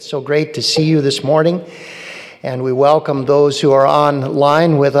so great to see you this morning. And we welcome those who are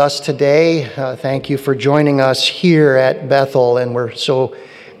online with us today. Thank you for joining us here at Bethel. And we're so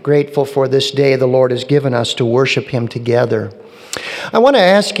grateful for this day the Lord has given us to worship Him together. I want to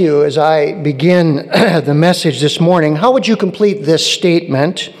ask you as I begin the message this morning, how would you complete this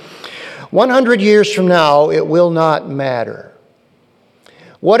statement? 100 years from now, it will not matter.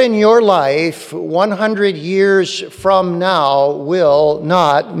 What in your life 100 years from now will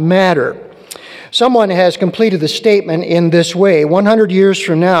not matter? Someone has completed the statement in this way: 100 years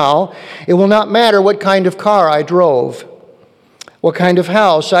from now, it will not matter what kind of car I drove, what kind of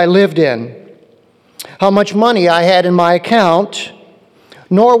house I lived in, how much money I had in my account,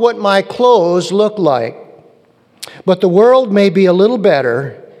 nor what my clothes looked like. But the world may be a little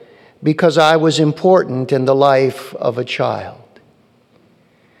better because I was important in the life of a child.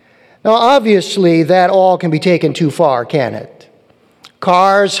 Now, obviously, that all can be taken too far, can it?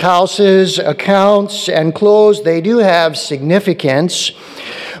 Cars, houses, accounts, and clothes, they do have significance.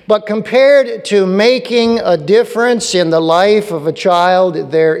 But compared to making a difference in the life of a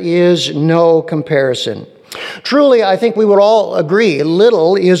child, there is no comparison. Truly, I think we would all agree,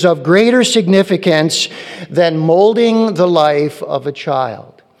 little is of greater significance than molding the life of a child.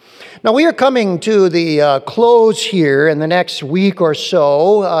 Now, we are coming to the close here in the next week or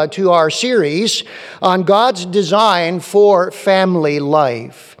so to our series on God's design for family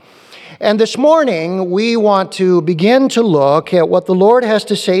life. And this morning, we want to begin to look at what the Lord has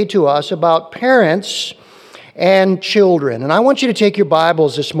to say to us about parents and children. And I want you to take your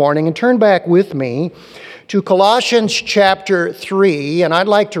Bibles this morning and turn back with me to Colossians chapter 3, and I'd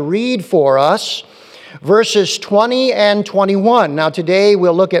like to read for us verses 20 and 21. Now today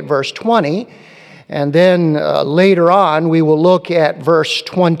we'll look at verse 20, and then later on we will look at verse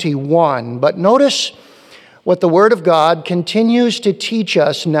 21. But notice what the Word of God continues to teach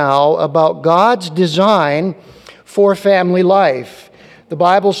us now about God's design for family life. The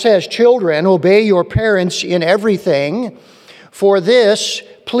Bible says, "Children, obey your parents in everything, for this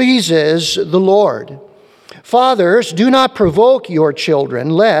pleases the Lord. Fathers, do not provoke your children,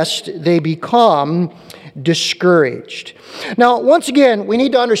 lest they become discouraged." Now, once again, we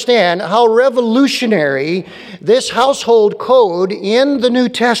need to understand how revolutionary this household code in the New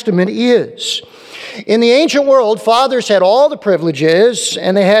Testament is. In the ancient world, fathers had all the privileges,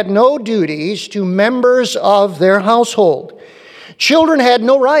 and they had no duties to members of their household. Children had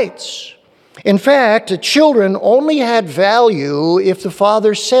no rights. In fact, children only had value if the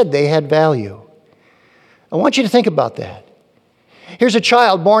father said they had value. I want you to think about that. Here's a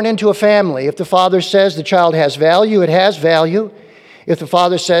child born into a family. If the father says the child has value, it has value. If the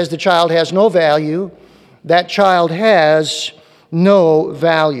father says the child has no value, that child has no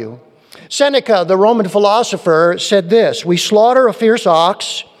value. Seneca, the Roman philosopher, said this: "We slaughter a fierce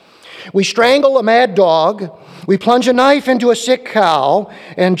ox, we strangle a mad dog, we plunge a knife into a sick cow,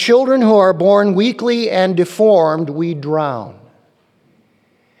 and children who are born weakly and deformed we drown."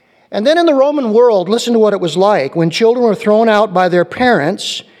 And then in the Roman world, listen to what it was like. When children were thrown out by their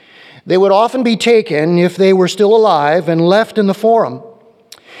parents, they would often be taken, if they were still alive, and left in the forum.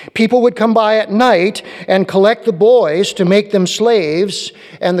 People would come by at night and collect the boys to make them slaves,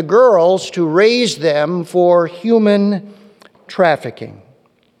 and the girls to raise them for human trafficking.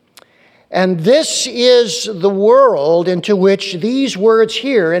 And this is the world into which these words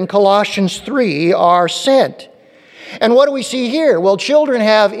here in Colossians 3 are sent. And what do we see here? Well, children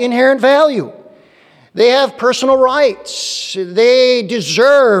have inherent value. They have personal rights. They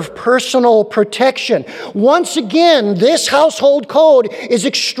deserve personal protection. Once again, this household code is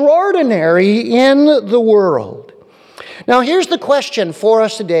extraordinary in the world. Now, here's the question for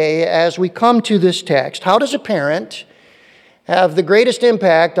us today as we come to this text. How does a parent have the greatest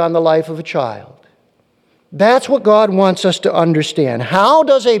impact on the life of a child? That's what God wants us to understand. How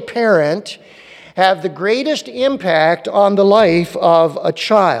does a parent have the greatest impact on the life of a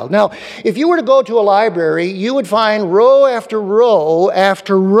child? Now, if you were to go to a library, you would find row after row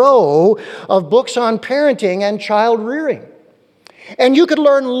after row of books on parenting and child rearing. And you could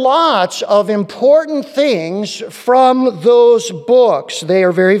learn lots of important things from those books. They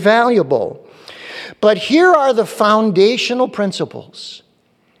are very valuable. But here are the foundational principles.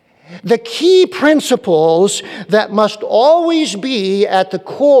 The key principles that must always be at the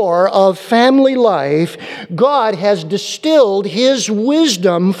core of family life. God has distilled His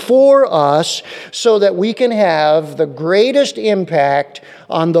wisdom for us so that we can have the greatest impact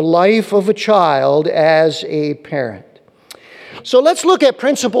on the life of a child as a parent. So let's look at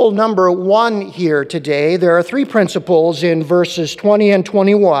principle number 1 here today. There are 3 principles in verses 20 and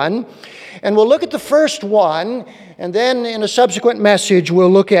 21. And we'll look at the first one, And then in a subsequent message,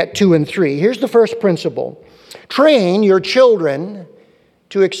 we'll look at 2 and 3. Here's the first principle. Train your children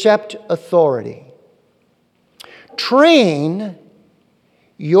to accept authority. Train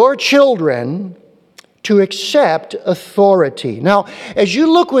your children to accept authority. Now, as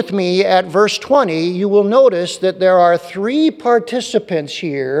you look with me at verse 20, you will notice that there are 3 participants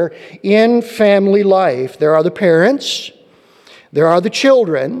here in family life. There are the parents, there are the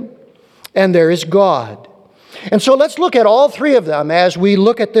children, and there is God. And so let's look at all 3 of them as we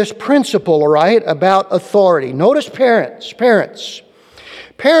look at this principle, all right, about authority. Notice parents.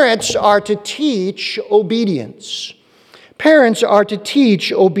 Parents are to teach obedience. Parents are to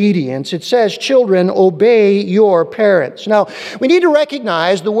teach obedience. It says, children, obey your parents. Now, we need to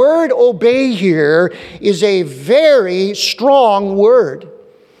recognize the word obey here is a very strong word.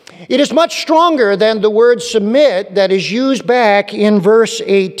 It is much stronger than the word submit that is used back in verse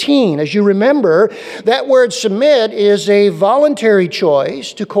 18. As you remember, that word submit is a voluntary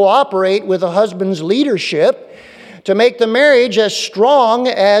choice to cooperate with a husband's leadership to make the marriage as strong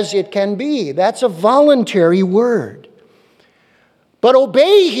as it can be. That's a voluntary word. But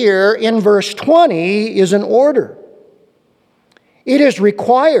obey here in verse 20 is an order. It is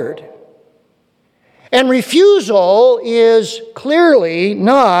required. And refusal is clearly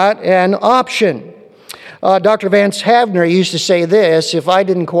not an option. Dr. Vance Havner used to say this, if I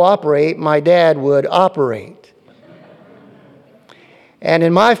didn't cooperate, my dad would operate. And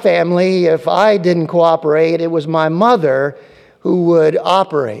in my family, if I didn't cooperate, it was my mother who would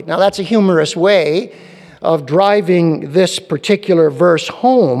operate. Now that's a humorous way of driving this particular verse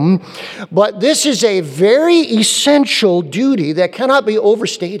home, but this is a very essential duty that cannot be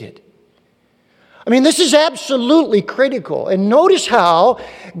overstated. I mean, this is absolutely critical. And notice how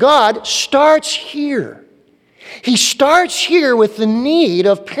God starts here. He starts here with the need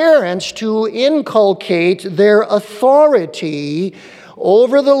of parents to inculcate their authority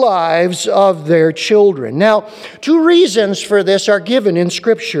over the lives of their children. Now, 2 reasons for this are given in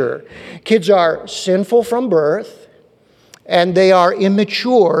Scripture. Kids are sinful from birth, and they are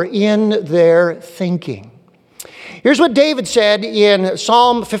immature in their thinking. Here's what David said in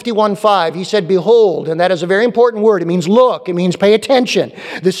Psalm 51:5. He said, behold, and that is a very important word. It means look. It means pay attention.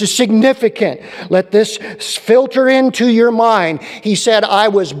 This is significant. Let this filter into your mind. He said, I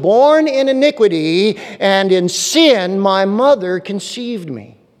was born in iniquity, and in sin my mother conceived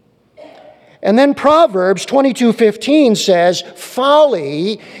me. And then Proverbs 22:15 says,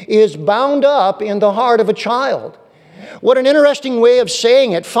 folly is bound up in the heart of a child. What an interesting way of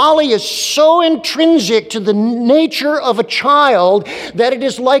saying it. Folly is so intrinsic to the nature of a child that it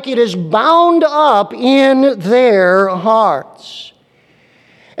is like it is bound up in their hearts.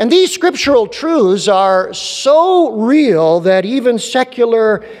 And these scriptural truths are so real that even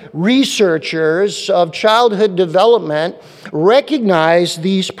secular researchers of childhood development recognize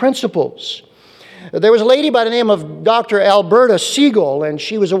these principles. There was a lady by the name of Dr. Alberta Siegel, and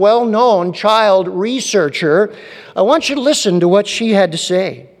she was a well-known child researcher. I want you to listen to what she had to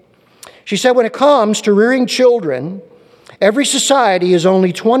say. She said, when it comes to rearing children, every society is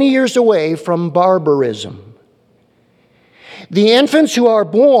only 20 years away from barbarism. The infants who are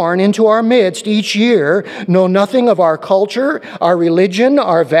born into our midst each year know nothing of our culture, our religion,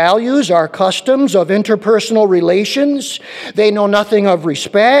 our values, our customs of interpersonal relations. They know nothing of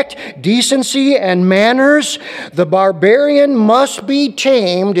respect, decency, and manners. The barbarian must be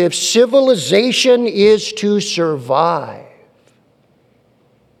tamed if civilization is to survive.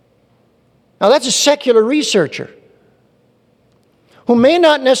 Now that's a secular researcher who may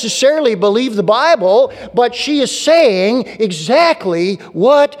not necessarily believe the Bible, but she is saying exactly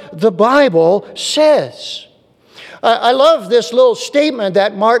what the Bible says. I love this little statement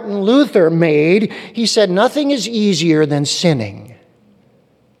that Martin Luther made. He said, nothing is easier than sinning.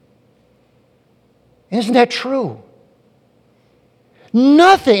 Isn't that true?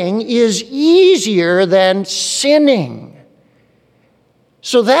 Nothing is easier than sinning.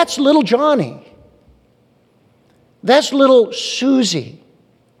 So that's little Johnny. That's little Susie.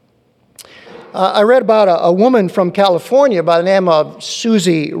 I read about a woman from California by the name of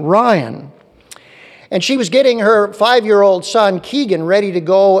Susie Ryan. And she was getting her 5-year-old son, Keegan, ready to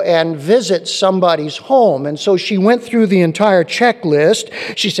go and visit somebody's home. And so she went through the entire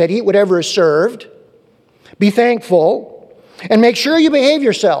checklist. She said, eat whatever is served, be thankful, and make sure you behave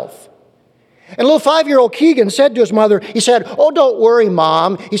yourself. And little 5-year-old Keegan said to his mother, he said, oh, don't worry,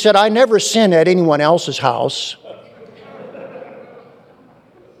 Mom. He said, I never sin at anyone else's house.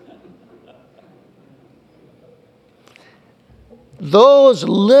 Those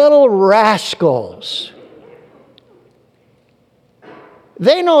little rascals,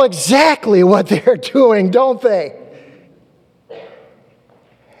 they know exactly what they're doing, don't they?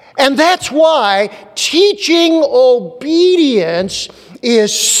 And that's why teaching obedience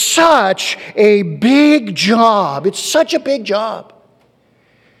is such a big job. It's such a big job.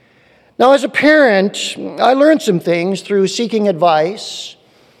 Now, as a parent, I learned some things through seeking advice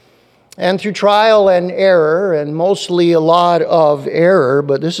and through trial and error, and mostly a lot of error,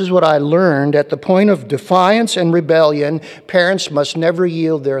 but this is what I learned. At the point of defiance and rebellion, parents must never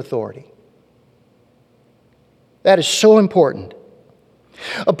yield their authority. That is so important.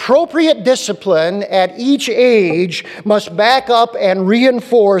 Appropriate discipline at each age must back up and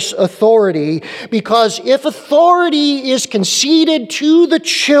reinforce authority, because if authority is conceded to the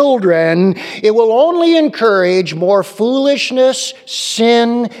children, it will only encourage more foolishness,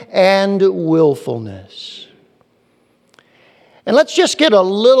 sin, and willfulness. And let's just get a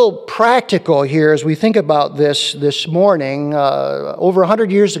little practical here as we think about this morning. Over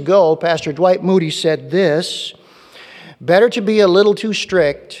 100 years ago, Pastor Dwight Moody said this: better to be a little too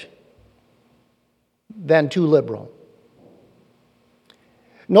strict than too liberal.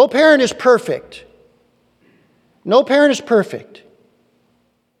 No parent is perfect. No parent is perfect.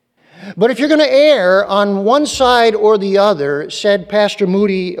 But if you're going to err on one side or the other, said Pastor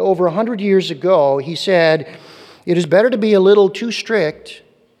Moody over 100 years ago, he said, it is better to be a little too strict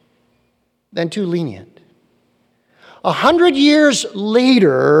than too lenient. 100 years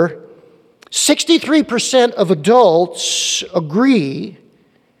later, 63% of adults agree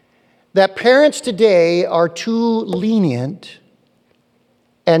that parents today are too lenient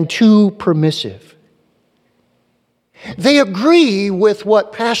and too permissive. They agree with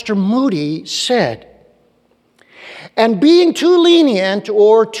what Pastor Moody said. And being too lenient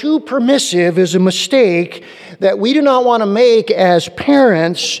or too permissive is a mistake that we do not want to make as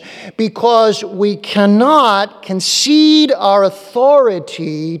parents, because we cannot concede our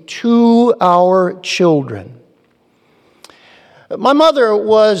authority to our children. My mother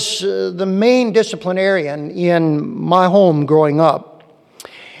was the main disciplinarian in my home growing up.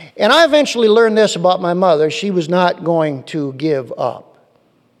 And I eventually learned this about my mother: she was not going to give up.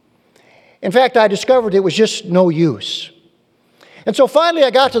 In fact, I discovered it was just no use. And so finally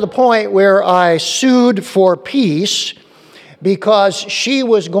I got to the point where I sued for peace, because she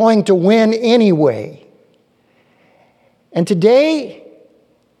was going to win anyway. And today,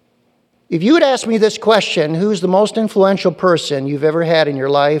 if you would ask me this question, who's the most influential person you've ever had in your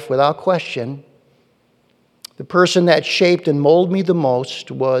life? Without question, the person that shaped and molded me the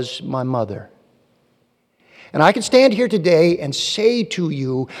most was my mother. And I can stand here today and say to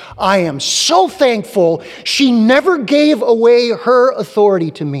you, I am so thankful she never gave away her authority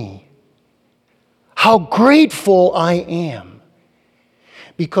to me. How grateful I am,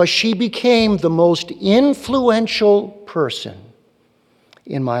 because she became the most influential person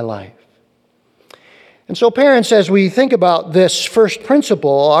in my life. And so parents, as we think about this first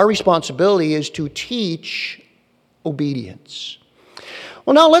principle, our responsibility is to teach obedience.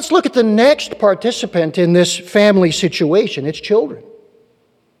 Well, now let's look at the next participant in this family situation. It's children.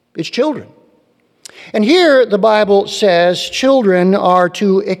 It's children. And here the Bible says children are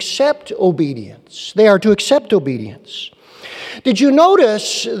to accept obedience. They are to accept obedience. Did you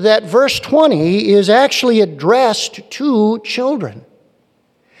notice that verse 20 is actually addressed to children?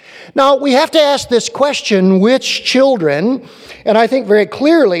 Now, we have to ask this question, which children? And I think very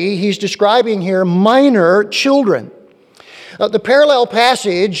clearly he's describing here minor children. The parallel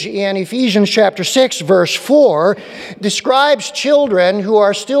passage in Ephesians chapter 6, verse 4, describes children who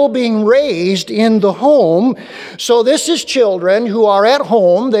are still being raised in the home. So this is children who are at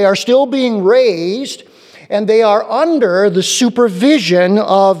home, they are still being raised, and they are under the supervision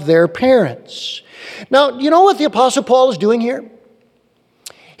of their parents. Now, you know what the Apostle Paul is doing here?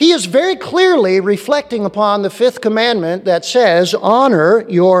 He is very clearly reflecting upon the fifth commandment that says, honor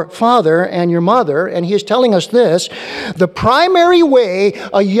your father and your mother. And he is telling us this: the primary way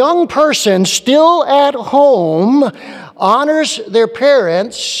a young person still at home honors their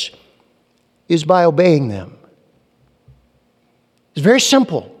parents is by obeying them. It's very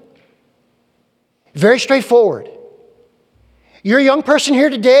simple, very straightforward. You're a young person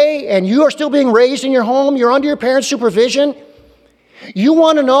here today and you are still being raised in your home, you're under your parents' supervision. You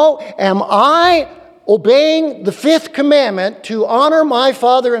want to know, am I obeying the fifth commandment to honor my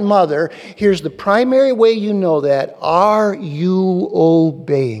father and mother? Here's the primary way you know that. Are you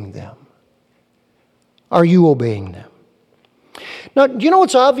obeying them? Are you obeying them? Now, do you know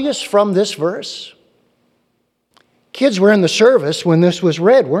what's obvious from this verse? Kids were in the service when this was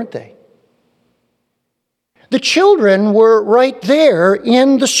read, weren't they? The children were right there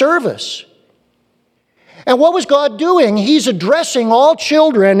in the service. And what was God doing? He's addressing all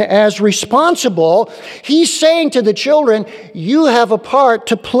children as responsible. He's saying to the children, you have a part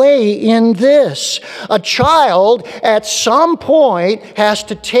to play in this. A child at some point has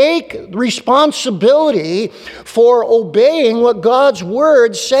to take responsibility for obeying what God's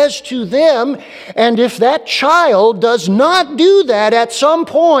word says to them. And if that child does not do that at some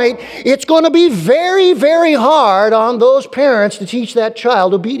point, it's going to be very, very hard on those parents to teach that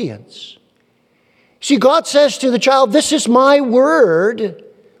child obedience. See, God says to the child, this is my word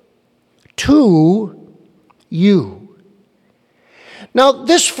to you. Now,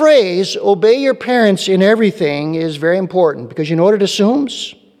 this phrase, obey your parents in everything, is very important because you know what it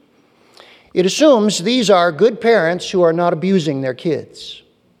assumes? It assumes these are good parents who are not abusing their kids.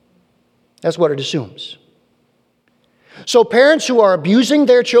 That's what it assumes. So parents who are abusing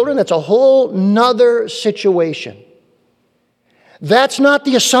their children, that's a whole nother situation. That's not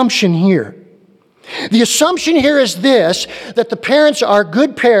the assumption here. The assumption here is this, that the parents are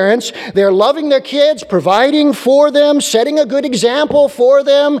good parents. They're loving their kids, providing for them, setting a good example for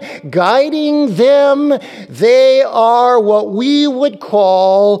them, guiding them. They are what we would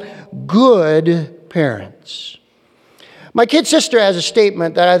call good parents. My kid sister has a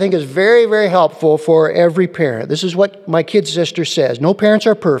statement that I think is very, very helpful for every parent. This is what my kid sister says. No parents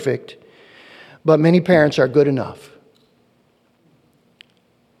are perfect, but many parents are good enough.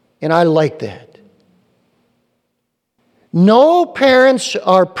 And I like that. No parents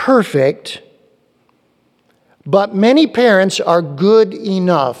are perfect, but many parents are good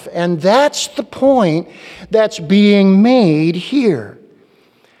enough. And that's the point that's being made here.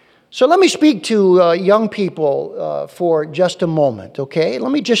 So let me speak to young people for just a moment, okay?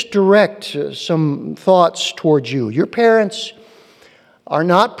 Let me just direct some thoughts towards you. Your parents are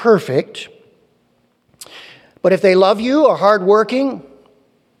not perfect, but if they love you, are hardworking,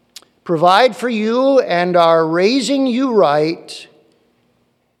 provide for you, and are raising you right,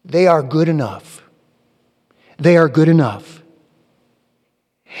 they are good enough. They are good enough.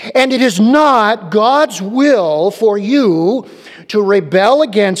 And it is not God's will for you to rebel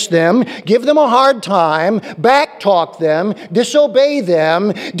against them, give them a hard time, backtalk them, disobey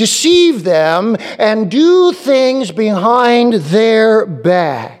them, deceive them, and do things behind their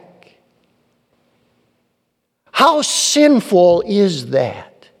back. How sinful is that?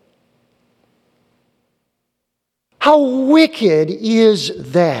 How wicked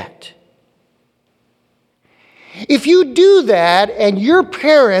is that? If you do that and your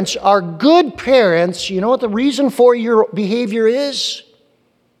parents are good parents, you know what the reason for your behavior is?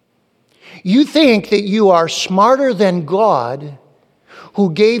 You think that you are smarter than God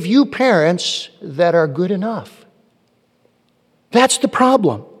who gave you parents that are good enough. That's the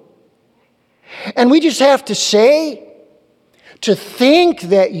problem. And we just have to say, to think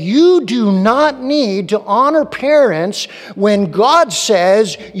that you do not need to honor parents when God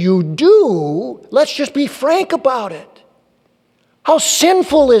says you do, let's just be frank about it. How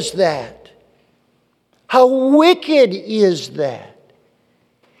sinful is that? How wicked is that?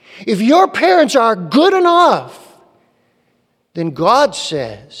 If your parents are good enough, then God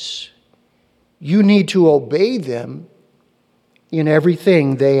says you need to obey them in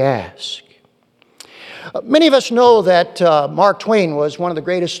everything they ask. Many of us know that Mark Twain was one of the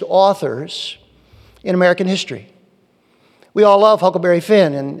greatest authors in American history. We all love Huckleberry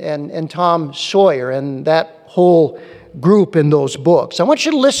Finn and Tom Sawyer and that whole group in those books. I want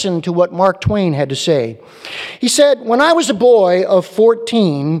you to listen to what Mark Twain had to say. He said, "When I was a boy of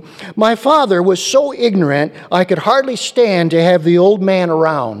 14, my father was so ignorant I could hardly stand to have the old man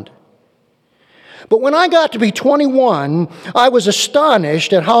around. But when I got to be 21, I was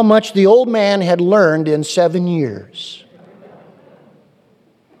astonished at how much the old man had learned in 7 years."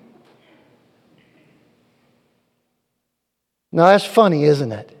 Now that's funny,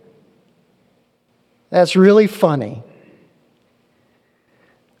 isn't it? That's really funny.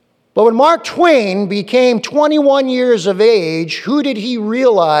 But when Mark Twain became 21 years of age, who did he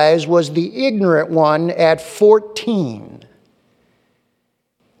realize was the ignorant one at 14?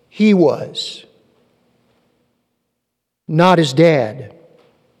 He was. Not his dad.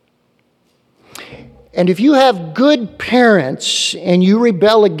 And if you have good parents and you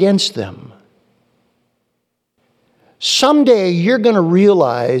rebel against them, someday you're going to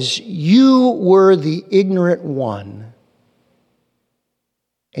realize you were the ignorant one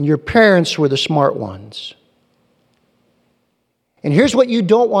and your parents were the smart ones. And here's what you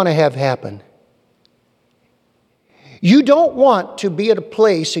don't want to have happen. You don't want to be at a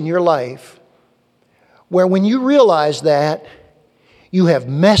place in your life where when you realize that, you have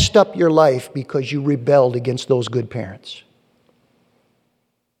messed up your life because you rebelled against those good parents.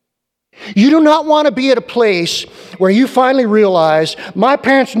 You do not want to be at a place where you finally realize, my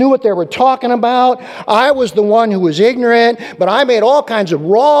parents knew what they were talking about. I was the one who was ignorant, but I made all kinds of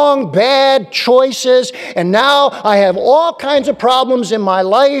wrong, bad choices, and now I have all kinds of problems in my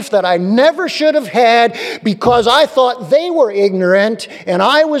life that I never should have had because I thought they were ignorant and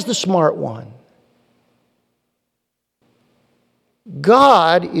I was the smart one.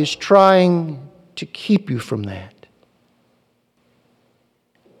 God is trying to keep you from that.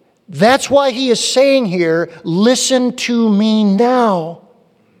 That's why he is saying here, listen to me now.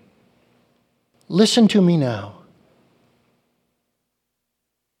 Listen to me now.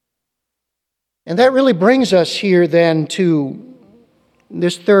 And that really brings us here then to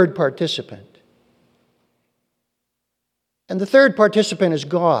this third participant. And the third participant is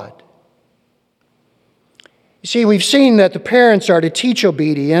God. You see, we've seen that the parents are to teach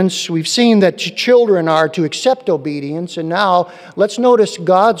obedience. We've seen that children are to accept obedience. And now, let's notice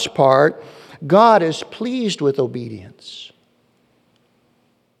God's part. God is pleased with obedience.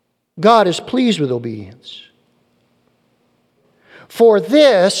 God is pleased with obedience. For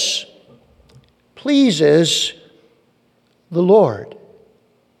this pleases the Lord.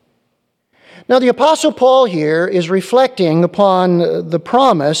 Now, the Apostle Paul here is reflecting upon the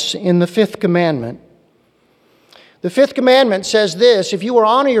promise in the fifth commandment. The fifth commandment says this: if you will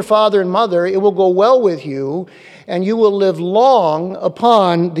honor your father and mother, it will go well with you, and you will live long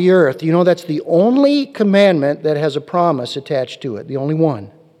upon the earth. You know, that's the only commandment that has a promise attached to it, the only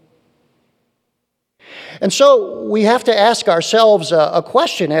one. And so we have to ask ourselves a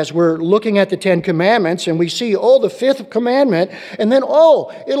question as we're looking at the Ten Commandments, and we see, the fifth commandment, and then,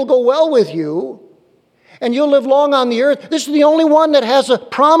 it'll go well with you, and you'll live long on the earth. This is the only one that has a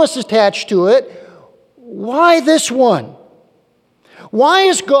promise attached to it. Why this one? Why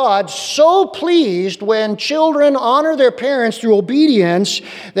is God so pleased when children honor their parents through obedience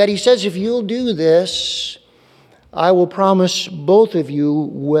that he says, if you'll do this, I will promise both of you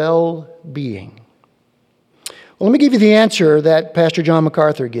well-being? Well, let me give you the answer that Pastor John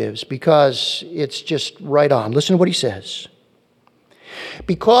MacArthur gives, because it's just right on. Listen to what he says.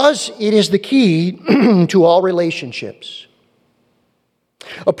 Because it is the key to all relationships.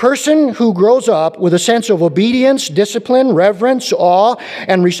 A person who grows up with a sense of obedience, discipline, reverence, awe,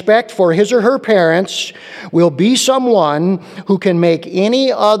 and respect for his or her parents will be someone who can make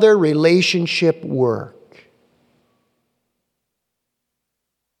any other relationship work.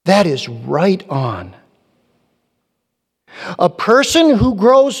 That is right on. A person who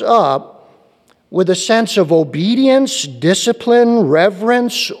grows up with a sense of obedience, discipline,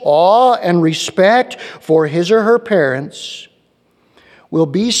 reverence, awe, and respect for his or her parents will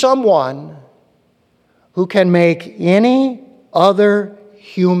be someone who can make any other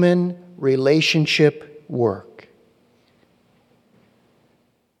human relationship work.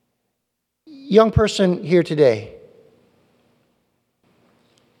 Young person here today,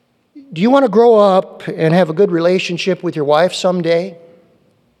 do you want to grow up and have a good relationship with your wife someday?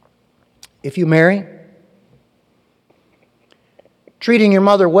 If you marry? Treating your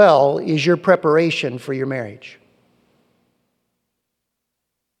mother well is your preparation for your marriage.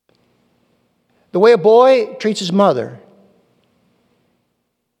 The way a boy treats his mother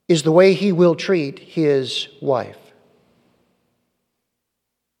is the way he will treat his wife.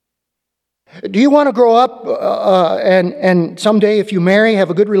 Do you want to grow up and someday, if you marry, have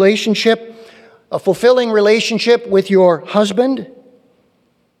a good relationship, a fulfilling relationship with your husband?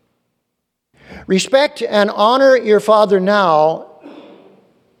 Respect and honor your father now,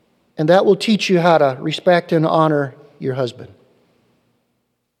 and that will teach you how to respect and honor your husband.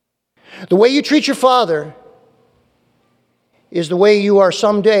 The way you treat your father is the way you are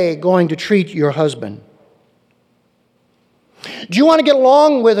someday going to treat your husband. Do you want to get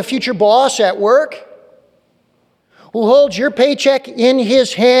along with a future boss at work who holds your paycheck in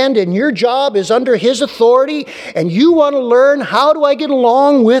his hand and your job is under his authority, and you want to learn, how do I get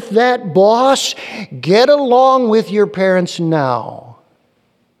along with that boss? Get along with your parents now.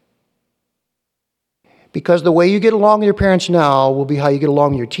 Because the way you get along with your parents now will be how you get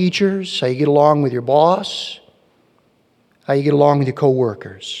along with your teachers, how you get along with your boss, how you get along with your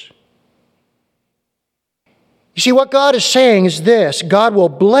co-workers. You see, what God is saying is this: God will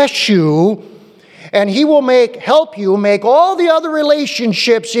bless you, and He will help you make all the other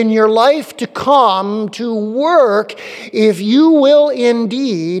relationships in your life to come to work if you will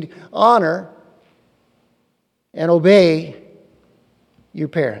indeed honor and obey your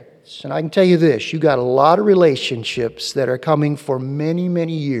parents. And I can tell you this, you got a lot of relationships that are coming for many,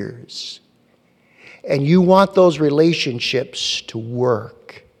 many years. And you want those relationships to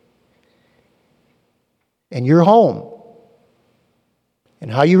work. And your home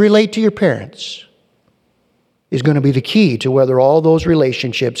And how you relate to your parents is going to be the key to whether all those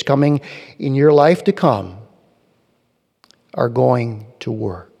relationships coming in your life to come are going to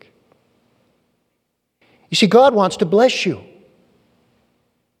work. You see, God wants to bless you.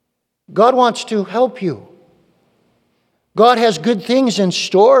 God wants to help you. God has good things in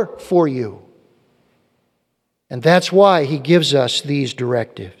store for you. And that's why He gives us these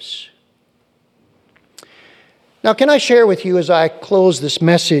directives. Now, can I share with you as I close this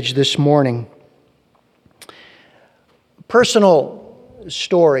message this morning a personal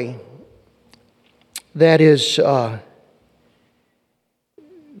story that is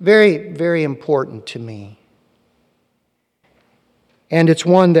very, very important to me. And it's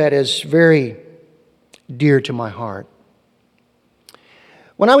one that is very dear to my heart.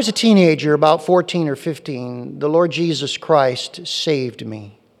 When I was a teenager, about 14 or 15, the Lord Jesus Christ saved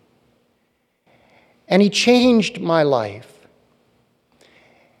me. And He changed my life.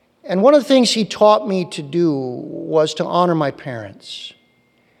 And one of the things He taught me to do was to honor my parents.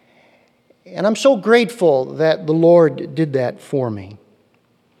 And I'm so grateful that the Lord did that for me.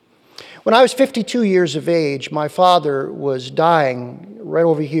 When I was 52 years of age, my father was dying right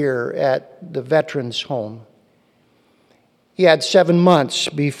over here at the veterans' home. He had 7 months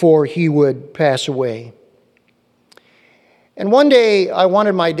before he would pass away. And one day, I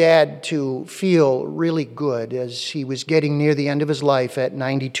wanted my dad to feel really good as he was getting near the end of his life at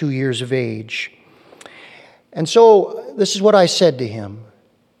 92 years of age. And so, this is what I said to him.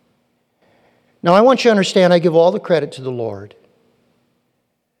 Now, I want you to understand, I give all the credit to the Lord.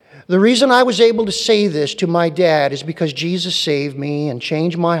 The reason I was able to say this to my dad is because Jesus saved me and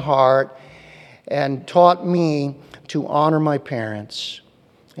changed my heart and taught me to honor my parents.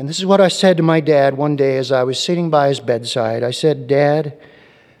 And this is what I said to my dad one day as I was sitting by his bedside. I said, "Dad,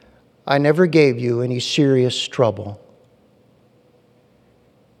 I never gave you any serious trouble."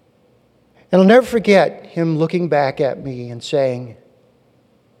 And I'll never forget him looking back at me and saying,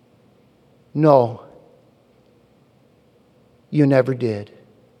 "No, you never did."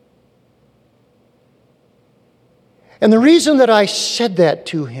 And the reason that I said that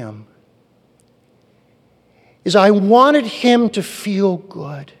to him is I wanted him to feel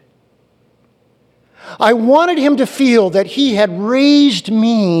good. I wanted him to feel that he had raised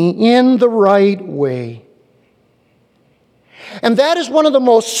me in the right way. And that is one of the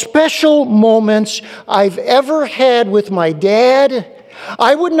most special moments I've ever had with my dad.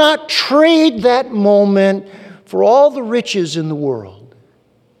 I would not trade that moment for all the riches in the world.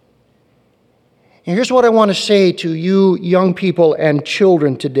 And here's what I want to say to you young people and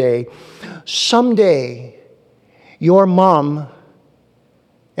children today. Someday, your mom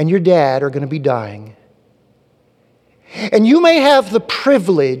and your dad are going to be dying. And you may have the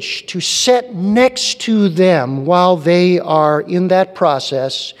privilege to sit next to them while they are in that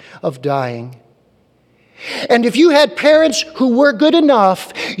process of dying. And if you had parents who were good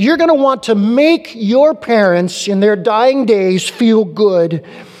enough, you're going to want to make your parents in their dying days feel good.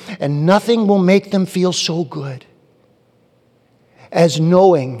 And nothing will make them feel so good as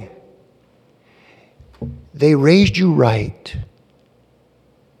knowing they raised you right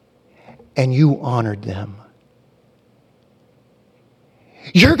and you honored them.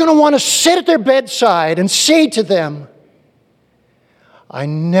 You're going to want to sit at their bedside and say to them, "I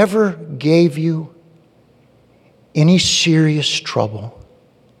never gave you any serious trouble,"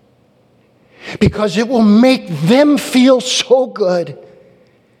 because it will make them feel so good.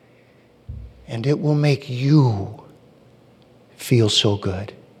 And it will make you feel so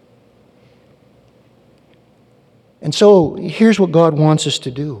good. And so, here's what God wants us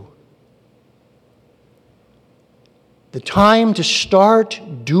to do. The time to start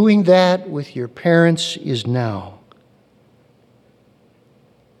doing that with your parents is now.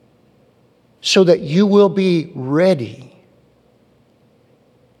 So that you will be ready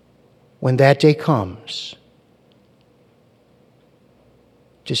when that day comes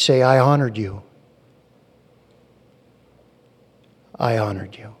to say, "I honored you. I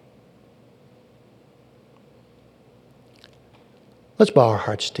honored you." Let's bow our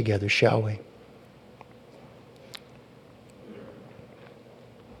hearts together, shall we?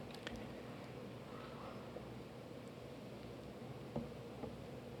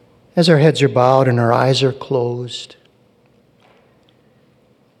 As our heads are bowed and our eyes are closed,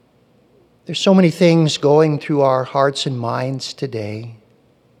 there's so many things going through our hearts and minds today.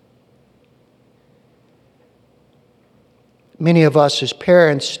 Many of us as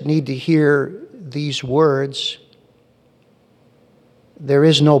parents need to hear these words. There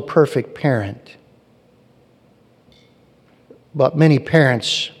is no perfect parent, but many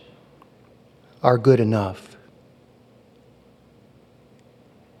parents are good enough.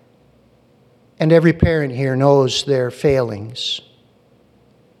 And every parent here knows their failings.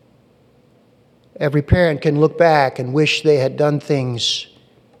 Every parent can look back and wish they had done things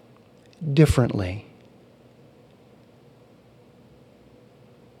differently.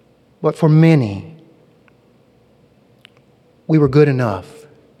 But for many, we were good enough.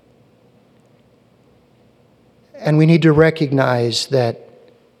 And we need to recognize that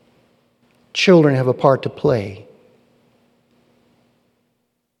children have a part to play.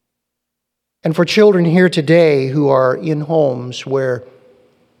 And for children here today who are in homes where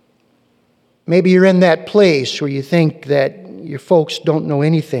maybe you're in that place where you think that your folks don't know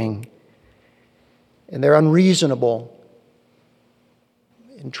anything and they're unreasonable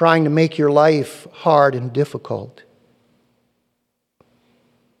in trying to make your life hard and difficult.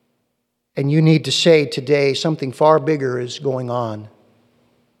 And you need to say today something far bigger is going on.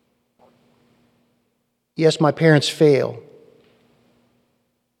 Yes, my parents fail.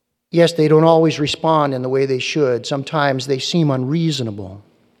 Yes, they don't always respond in the way they should. Sometimes they seem unreasonable.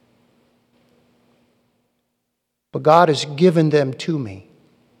 But God has given them to me.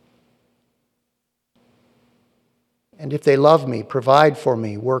 And if they love me, provide for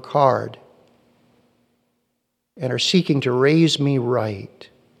me, work hard, and are seeking to raise me right,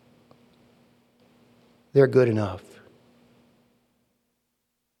 they're good enough.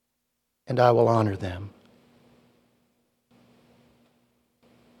 And I will honor them.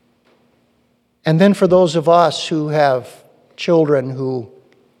 And then for those of us who have children who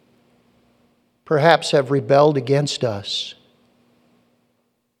perhaps have rebelled against us,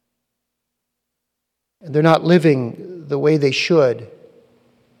 and they're not living the way they should,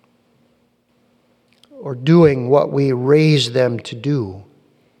 or doing what we raised them to do.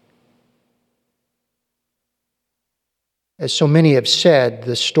 As so many have said,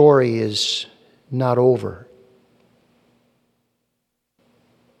 the story is not over.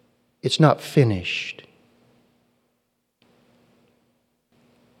 It's not finished.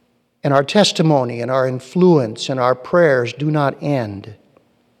 And our testimony and our influence and our prayers do not end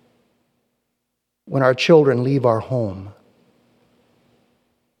when our children leave our home.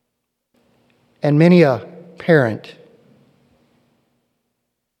 And many a parent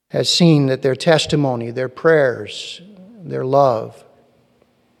has seen that their testimony, their prayers, their love,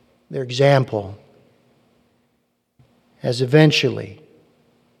 their example has eventually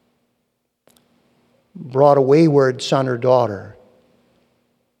brought a wayward son or daughter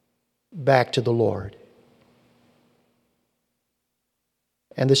back to the Lord.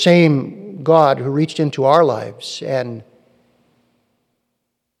 And the same God who reached into our lives and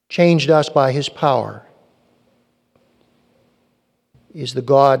changed us by His power is the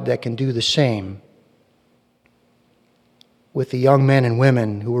God that can do the same with the young men and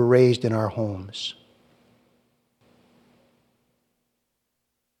women who were raised in our homes.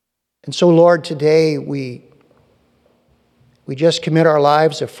 And so, Lord, today we just commit our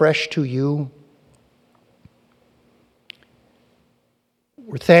lives afresh to You.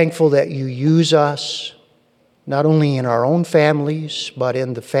 We're thankful that You use us, not only in our own families, but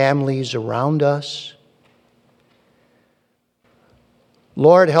in the families around us.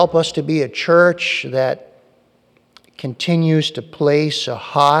 Lord, help us to be a church that continues to place a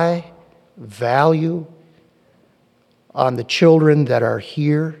high value on the children that are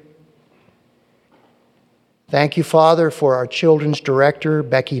here. Thank You, Father, for our children's director,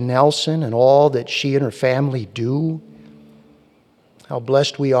 Becky Nelson, and all that she and her family do. How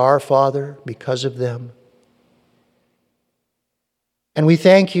blessed we are, Father, because of them. And we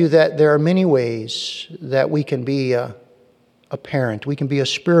thank You that there are many ways that we can be a parent. We can be a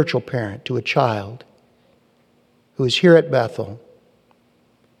spiritual parent to a child who is here at Bethel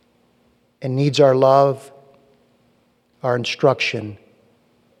and needs our love, our instruction,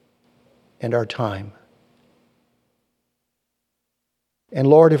 and our time. And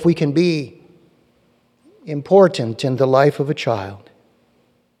Lord, if we can be important in the life of a child,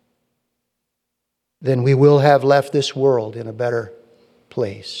 then we will have left this world in a better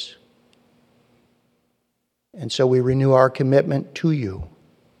place. And so we renew our commitment to You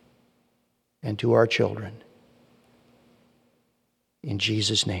and to our children. In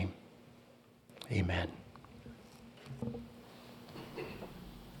Jesus' name, amen.